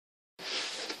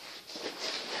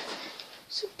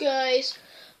So guys,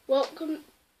 welcome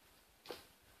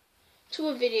to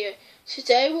a video.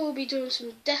 Today we'll be doing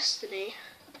some Destiny.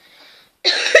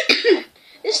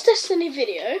 This Destiny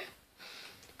video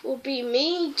will be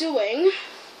me doing,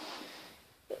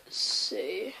 let's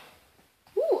see,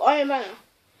 Iron Banner.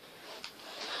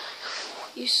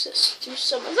 Let's do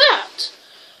some of that.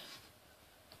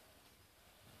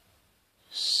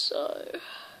 So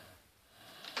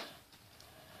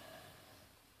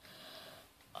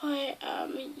I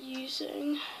am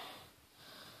using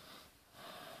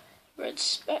Red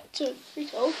Spectre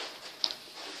vidio.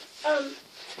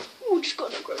 Just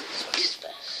got to grow this one is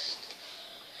best.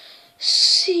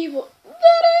 See what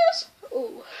that is.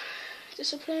 Oh,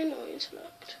 discipline or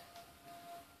intellect?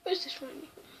 Where's this one?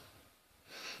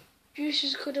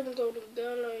 Uses could have a golden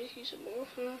gun. I use it more.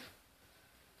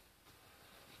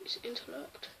 Use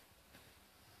intellect.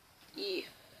 Yeah.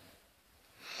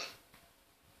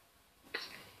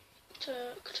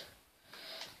 Intellect.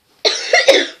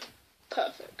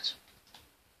 Perfect.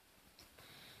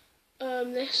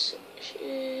 This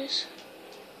is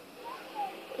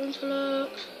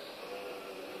intellect.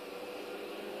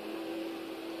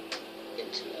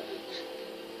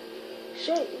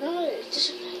 So no, it's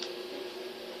discipline.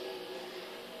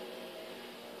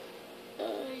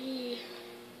 Yeah.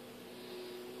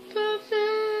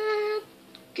 Perfect.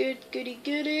 Good, goody,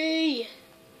 goody.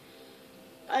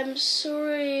 I'm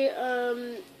sorry.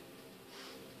 Oh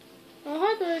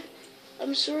hi there.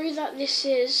 I'm sorry that this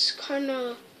is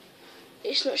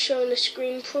it's not showing the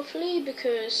screen properly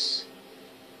because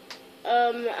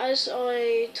as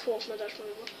I talked to my dad,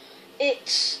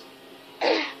 it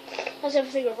has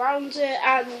everything around it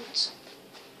and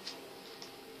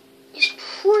it's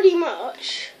pretty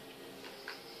much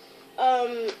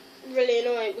really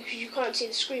annoying because you can't see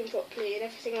the screen properly and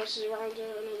everything else is around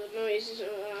it and all the noises and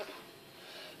all that.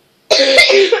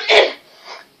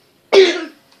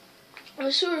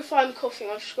 I'm sorry if I'm coughing,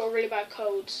 I've just got really bad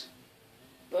colds,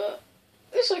 but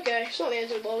it's okay, it's not the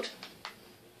end of the world.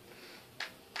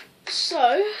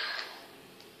 So,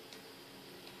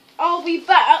 I'll be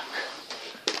back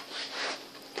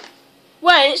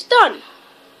when it's done.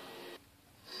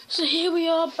 So here we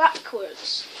are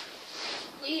backwards.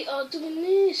 We are doing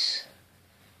this.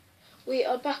 We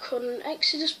are back on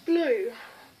Exodus Blue,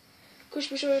 because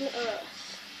we're showing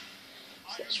Earth.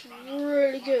 So that's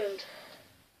really good.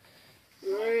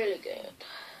 Really good.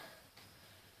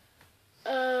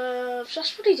 So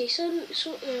that's pretty decent. It's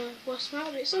not the worst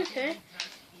amount, but it's okay.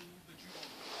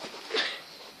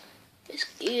 It's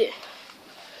good.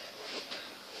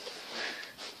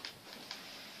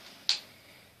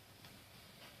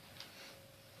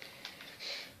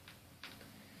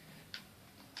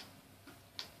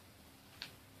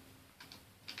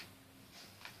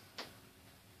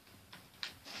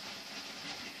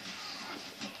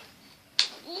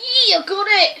 Yeah, got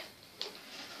it.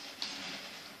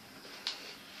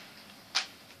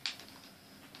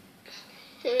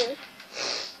 Yeah.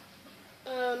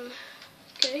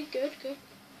 Okay, good.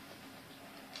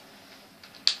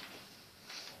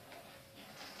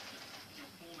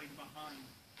 Falling behind.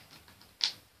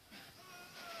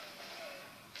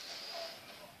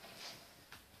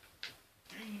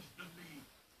 Change the lead.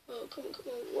 Oh, come on.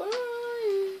 Why?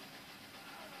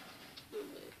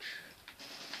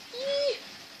 Yee.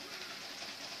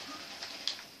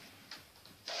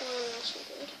 Oh, that's not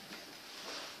good.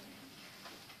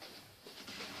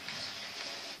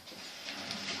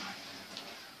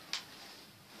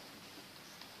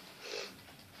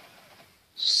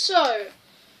 So,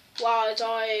 wow, I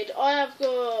died. I have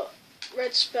got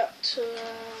Red Spectre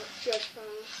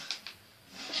Dreadband,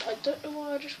 which I don't know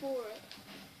why I just wore it.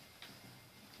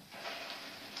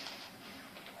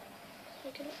 Can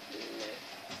I get it? No.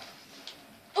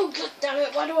 Oh, god damn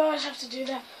it, why do I always have to do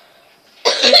that?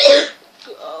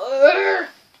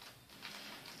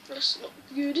 That's not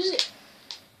good, is it?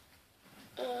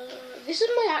 This is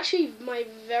actually my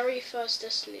very first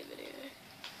Destiny video.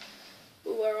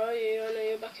 Oh, where are you? I know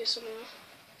you're back here somewhere.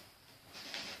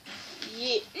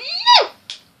 Yeah. No!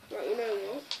 Right, you know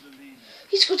what?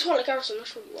 He's got Twilight Garrison,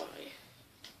 that's probably why.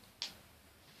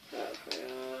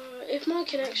 If my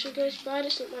connection goes bad,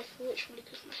 it's not my fault, it's probably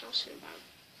because my house is in bad.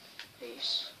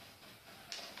 Peace.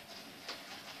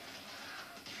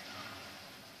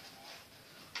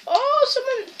 Oh,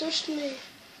 someone dodged me.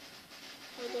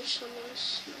 I dodged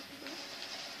someone's.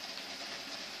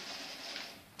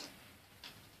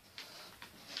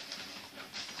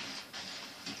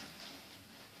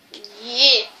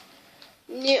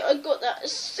 Yeah, I got that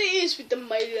assist with the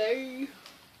melee.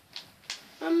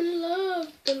 I'm in love,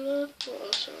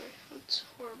 Oh, sorry, that's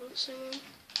horrible at singing.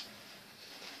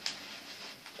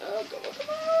 Oh, come on, come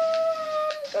on.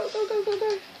 Go, go, go, go,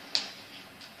 go.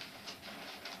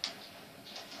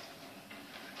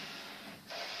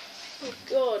 Oh,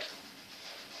 God.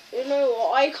 You know what?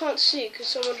 I can't see because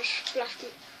someone just flashed me.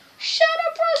 Shut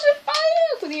up, President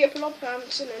Fire! With the open up, I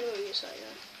haven't seen anyone use that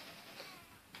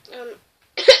yet.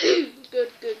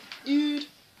 Good, good, dude.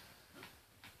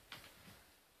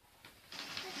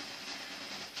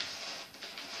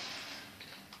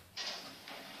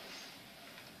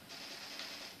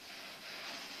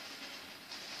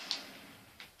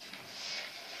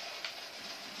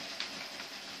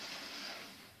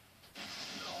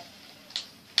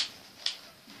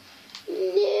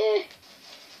 Yeah.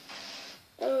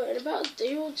 Oh, in about a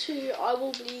day or two, I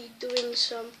will be doing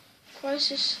some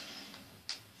Crisis.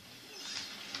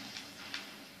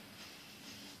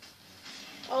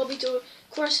 I'll be doing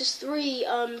Crisis 3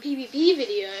 PvP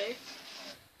video.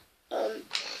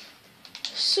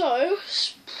 So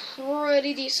it's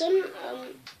pretty decent.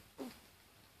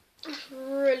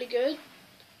 Really good.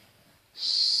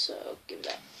 So give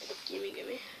that.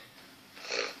 Gimme.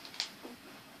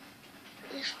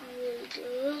 It's really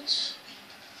good.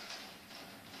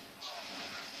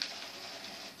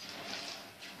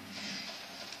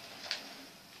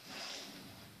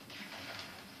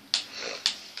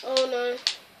 Oh no.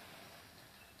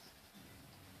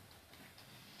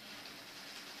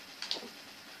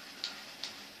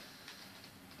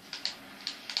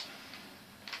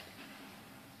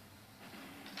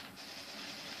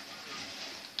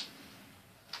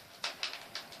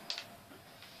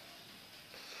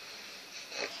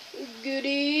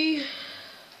 Goody.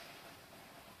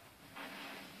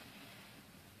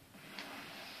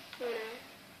 Oh no.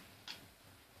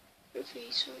 Hopefully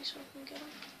he saw me so I can get him.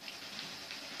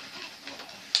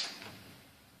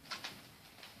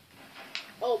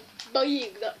 Oh,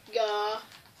 big that guy.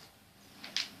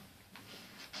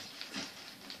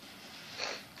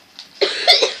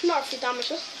 Not for damage,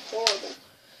 that's horrible.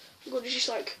 God, it's just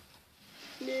like,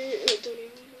 no, I don't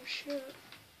even know shit.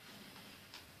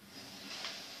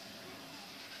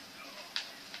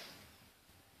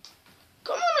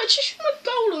 Come on, I just want a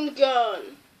golden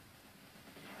gun.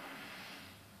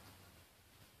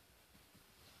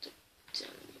 Damn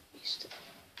it, Mister.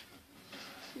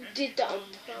 You did that on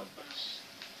purpose.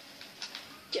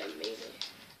 Get me there.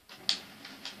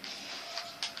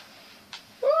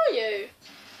 Where are you?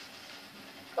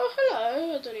 Oh,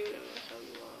 hello. I don't even know where the hell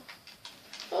you are.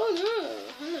 Oh, no.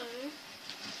 Hello.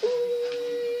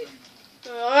 Ooh.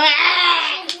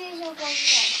 Ah!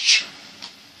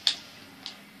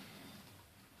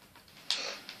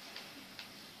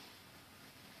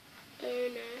 Oh,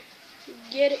 no.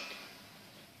 Get it.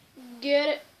 Get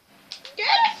it. Get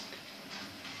it.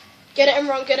 Get it and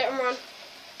run. Get it and run.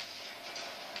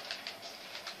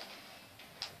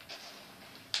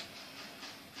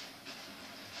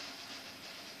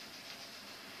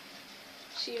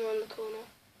 See you around the corner.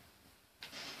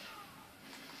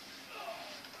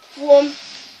 One.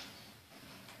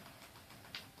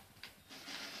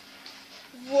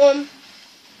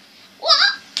 What?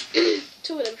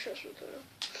 Two of them shots were coming up.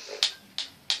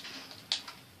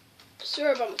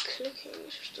 Sorry about my clicking,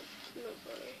 it's just not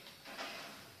funny.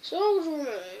 So I was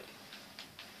remote.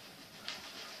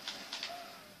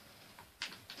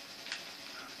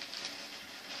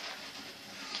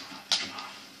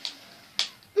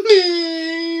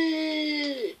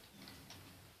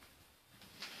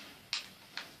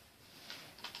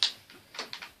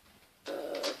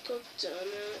 God damn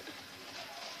it.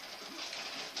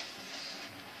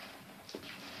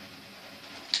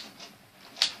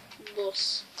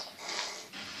 Boss.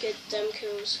 Get them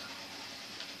kills.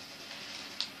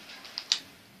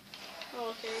 Oh,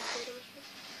 okay.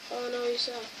 Oh no, he's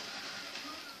there.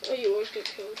 Oh, you always get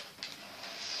killed.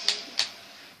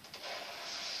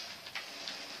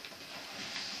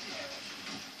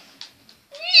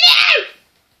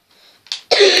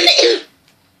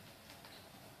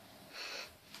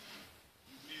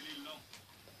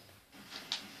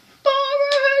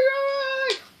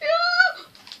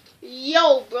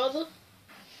 Yo, brother.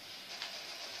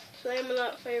 Flaming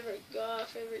that favorite guy,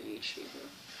 favorite YouTuber.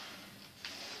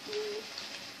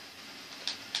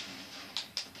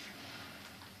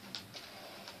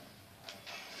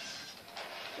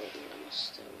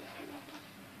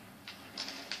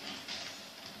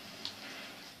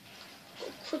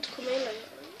 Critical melee.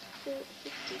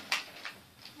 450.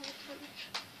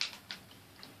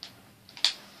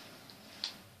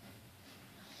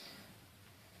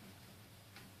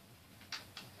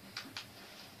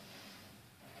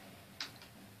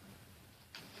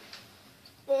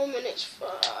 4 minutes 5,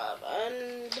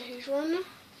 and who's running?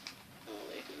 Oh,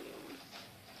 they can be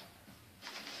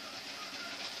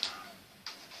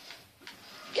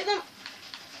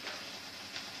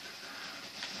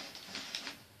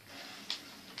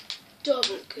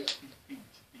Double kill. Defeat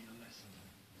be a lesson.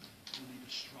 Only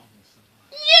the strong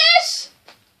survive. Yes!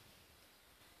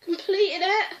 Completed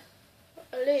it.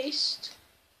 At least.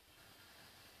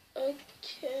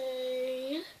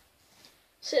 Okay.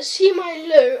 So let's see my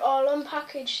loot. I'll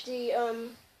unpackage the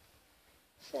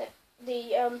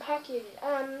package,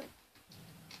 and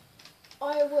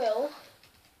I will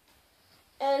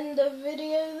end the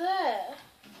video there.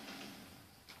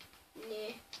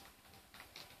 Yeah.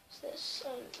 So let's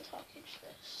unpackage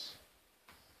this.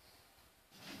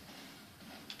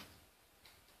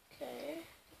 Okay.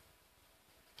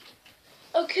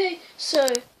 Okay. So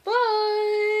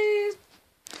bye.